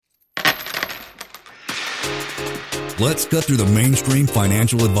Let's cut through the mainstream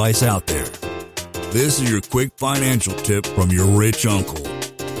financial advice out there. This is your quick financial tip from your rich uncle.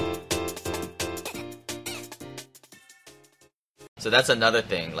 So that's another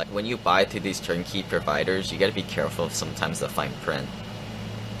thing. Like when you buy through these turnkey providers, you got to be careful of sometimes the fine print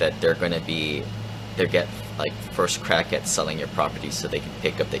that they're going to be, they get like first crack at selling your property so they can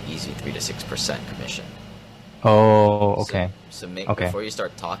pick up the easy 3 to 6% commission. Oh, okay. Before you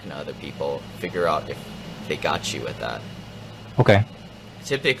start talking to other people, figure out if they got you with that. Okay.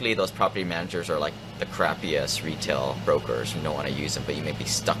 Typically, those property managers are like the crappiest retail brokers. You don't want to use them, but you may be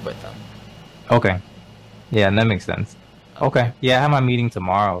stuck with them. Okay. Yeah, that makes sense. Okay. Yeah, I have my meeting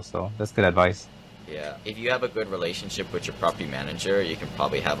tomorrow, so that's good advice. Yeah. If you have a good relationship with your property manager, you can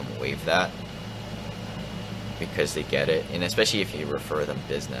probably have them waive that because they get it. And especially if you refer them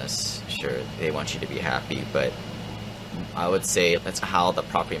business, sure, they want you to be happy. But I would say that's how the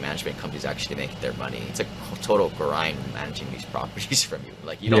property management companies actually make their money. It's a total grind managing these properties from you.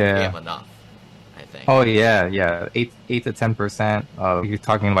 Like, you don't pay them enough, I think. Oh, yeah. 8 to 10%. You're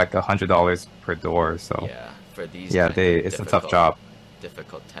talking like $100 per door, so... Yeah. For these it's a tough job.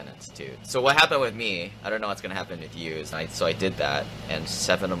 Difficult tenants too. So what happened with me, I don't know what's going to happen with you, is so I did that, and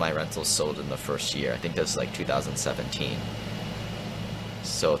 7 of my rentals sold in the first year. I think this was like 2017.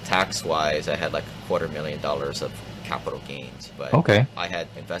 So tax-wise, I had like $250,000 of capital gains, but I had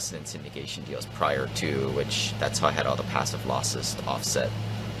invested in syndication deals prior to, which that's how I had all the passive losses to offset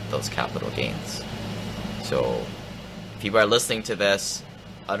those capital gains. So if people are listening to this,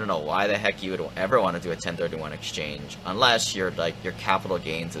 I don't know why the heck you would ever want to do a 1031 exchange unless your capital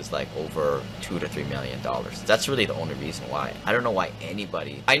gains is like over $2 to $3 million. That's really the only reason why. I don't know why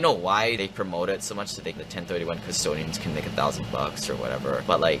anybody. I know why they promote it so much so the 1031 custodians can make $1,000 or whatever,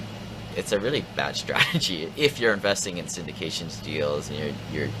 but like it's a really bad strategy if you're investing in syndications deals and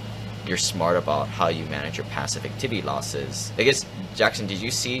you're smart about how you manage your passive activity losses. I guess, Jackson, did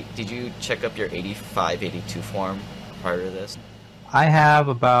you check up your 8582 form prior to this? I have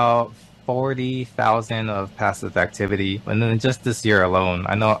about 40,000 of passive activity, and then just this year alone,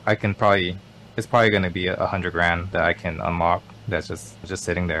 I know it's probably going to be $100,000 that I can unlock. That's just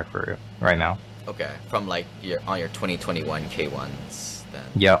sitting there for right now. Okay, from like your 2021 K1s then.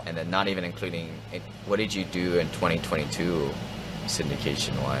 Yep. And then not even including what did you do in 2022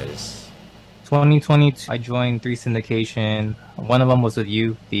 syndication wise? 2022, I joined 3 syndication. One of them was with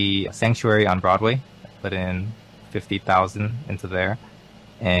you, the Sanctuary on Broadway. Put in 50,000 into there,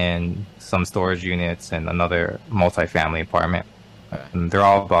 and some storage units and another multifamily apartment. Okay. And they're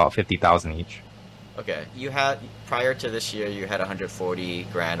all about 50,000 each. Okay, you had prior to this year, you had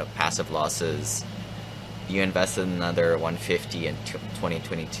 $140,000 of passive losses. You invested another 150 in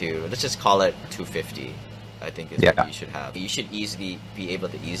 2022. Let's just call it 250. I think is what you should have. You should easily be able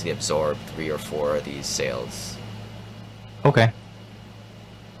to easily absorb 3 or 4 of these sales. Okay.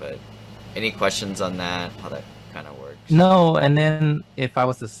 But any questions on that? How that kind of works? No, and then if I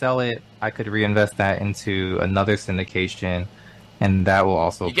was to sell it, I could reinvest that into another syndication, and that will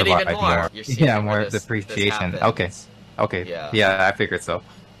also provide more depreciation. Okay. Yeah, I figured so.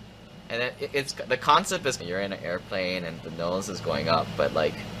 And it's the concept is you're in an airplane and the nose is going up, but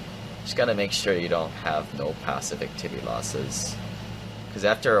like, just gotta make sure you don't have no passive activity losses, because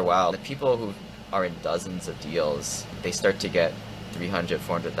after a while, the people who are in dozens of deals, they start to get $300,000,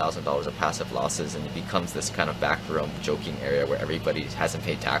 $400,000 of passive losses, and it becomes this kind of backroom joking area where everybody hasn't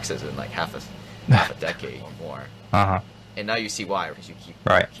paid taxes in like half a decade or more. And now you see why, because you keep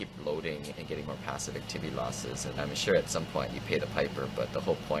loading and getting more passive activity losses. And I'm sure at some point you pay the piper, but the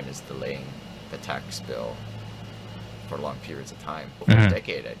whole point is delaying the tax bill for long periods of time. Over a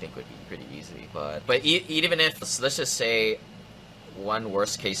decade, I think would be pretty easy. But even if, let's just say, one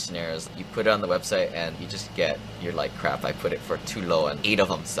worst case scenario is you put it on the website and you just you're like, crap, I put it for too low and 8 of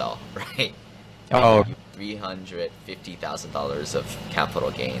them sell, right? $350,000 of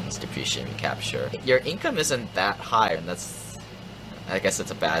capital gains, depreciation capture. Your income isn't that high, and I guess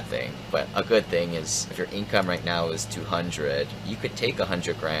it's a bad thing. But a good thing is if your income right now is 200, you could take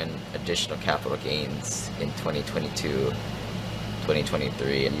 $100,000 additional capital gains in 2022,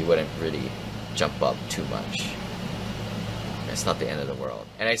 2023, and you wouldn't really jump up too much. It's not the end of the world.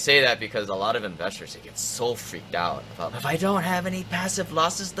 And I say that because a lot of investors, they get so freaked out about, if I don't have any passive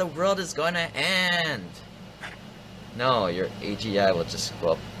losses, the world is going to end. No, your AGI will just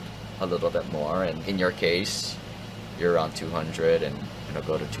go up a little bit more. And in your case, you're around 200 and it'll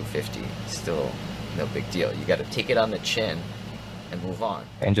go to 250. Still no big deal. You got to take it on the chin and move on.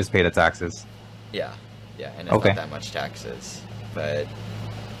 And just pay the taxes. Yeah. And it's not that much taxes. But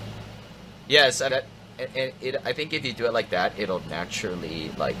yes, I think if you do it like that, it'll naturally,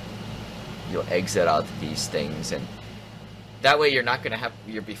 like, you'll exit out these things, and That way you're not going to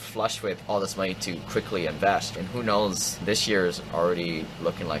you'll be flush with all this money to quickly invest. And who knows, this year is already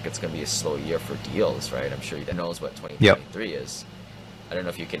looking like it's going to be a slow year for deals, right? I'm sure you knows what 2023 is. I don't know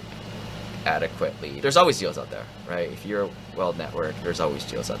if you can adequately. There's always deals out there, right? If you're well networked, there's always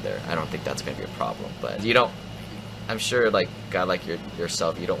deals out there. I don't think that's going to be a problem. But you don't, I'm sure like a guy like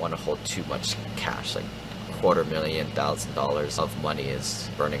yourself, you don't want to hold too much cash. Like $250,000 of money is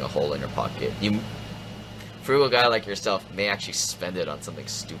burning a hole in your pocket. Frugal guy like yourself may actually spend it on something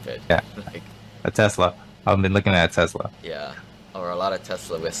stupid. Yeah, like a Tesla. I've been looking at a Tesla. Yeah, or a lot of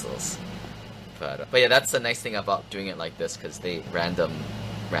Tesla whistles. But yeah, that's the nice thing about doing it like this, because they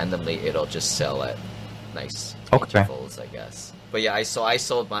randomly it'll just sell at nice intervals, I guess. But yeah, I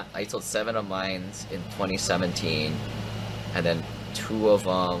sold 7 of mine in 2017, and then 2 or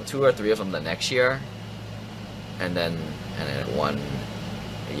 3 of them the next year, and then one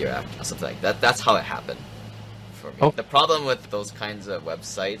a year after, something like that. That's how it happened for me. The problem with those kinds of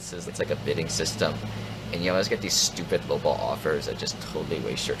websites is it's like a bidding system, and you always get these stupid lowball offers that just totally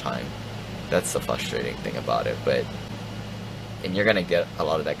waste your time. That's the frustrating thing about it. And you're gonna get a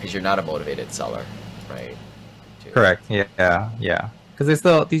lot of that because you're not a motivated seller, right? Correct. Yeah.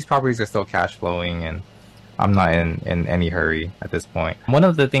 Because these properties are still cash flowing, and I'm not in any hurry at this point. One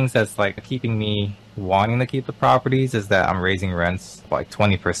of the things that's like keeping me wanting to keep the properties is that I'm raising rents like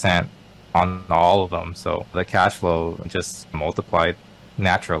 20% on all of them, so the cash flow just multiplied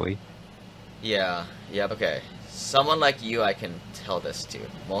naturally. Yeah. Okay. Someone like you, I can tell this to.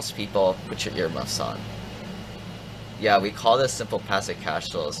 Most people put your earmuffs on. Yeah, we call this simple passive cash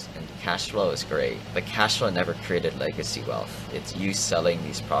flows, and cash flow is great, but cash flow never created legacy wealth. It's you selling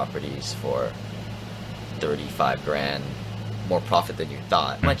these properties for 35 grand, more profit than you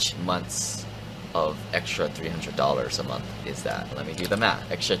thought. How much months of extra $300 a month is that? Let me do the math.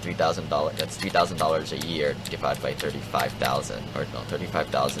 Extra $3,000, that's $3,000 a year divided by 35,000, or no,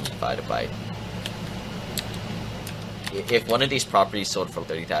 35,000 divided by... If one of these properties sold for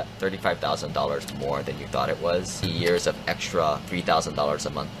 $35,000 more than you thought it was, years of extra $3,000 a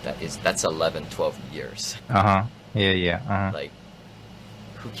month, that's 11, 12 years. Yeah. Like,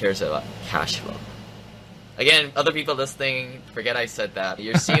 who cares about cash flow? Again, other people listening, forget I said that.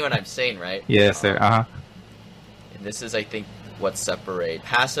 You're seeing what I'm saying, right? Yes, sir. And this is, I think, what separates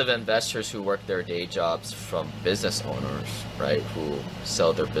passive investors who work their day jobs from business owners, right? Who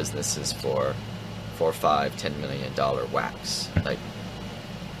sell their businesses for $4, $5, $10 million whacks. Like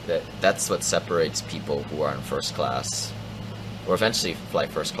that's what separates people who are in first class, or eventually fly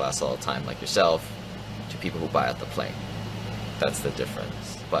first class all the time, like yourself, to people who buy out the plane. That's the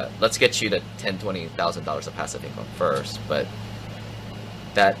difference. But let's get you to $10,000, $20,000 of passive income first. But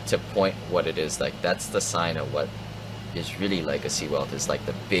that, to point what it is, like that's the sign of what is really legacy wealth, is like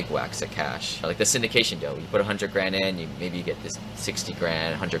the big whacks of cash. Like the syndication deal, you put 100 grand in, you maybe get this 60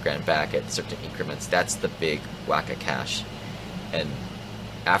 grand, 100 grand back at certain increments. That's the big whack of cash. And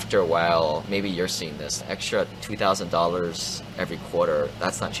after a while, maybe you're seeing this extra $2,000 every quarter.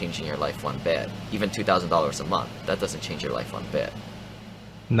 That's not changing your life one bit. Even $2,000 a month, that doesn't change your life one bit.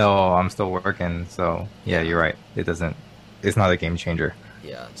 No, I'm still working, so yeah, you're right. It's not a game changer.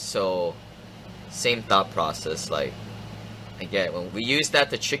 Yeah, so same thought process. Like, again, when we use that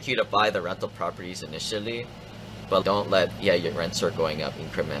to trick you to buy the rental properties initially, but don't let, your rents are going up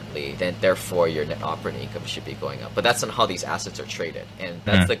incrementally, then therefore your net operating income should be going up. But that's not how these assets are traded. And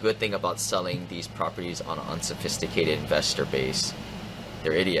that's the good thing about selling these properties on an unsophisticated investor base.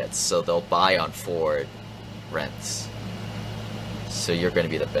 They're idiots, so they'll buy on forward rents. So you're going to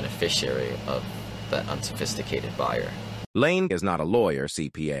be the beneficiary of that unsophisticated buyer. Lane is not a lawyer,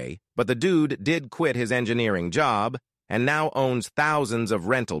 CPA, but the dude did quit his engineering job and now owns thousands of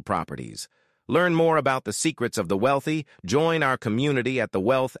rental properties. Learn more about the secrets of the wealthy. Join our community at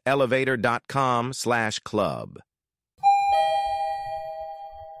thewealthelevator.com/club.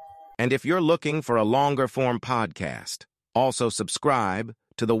 And if you're looking for a longer form podcast, also subscribe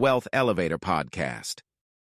to the Wealth Elevator podcast.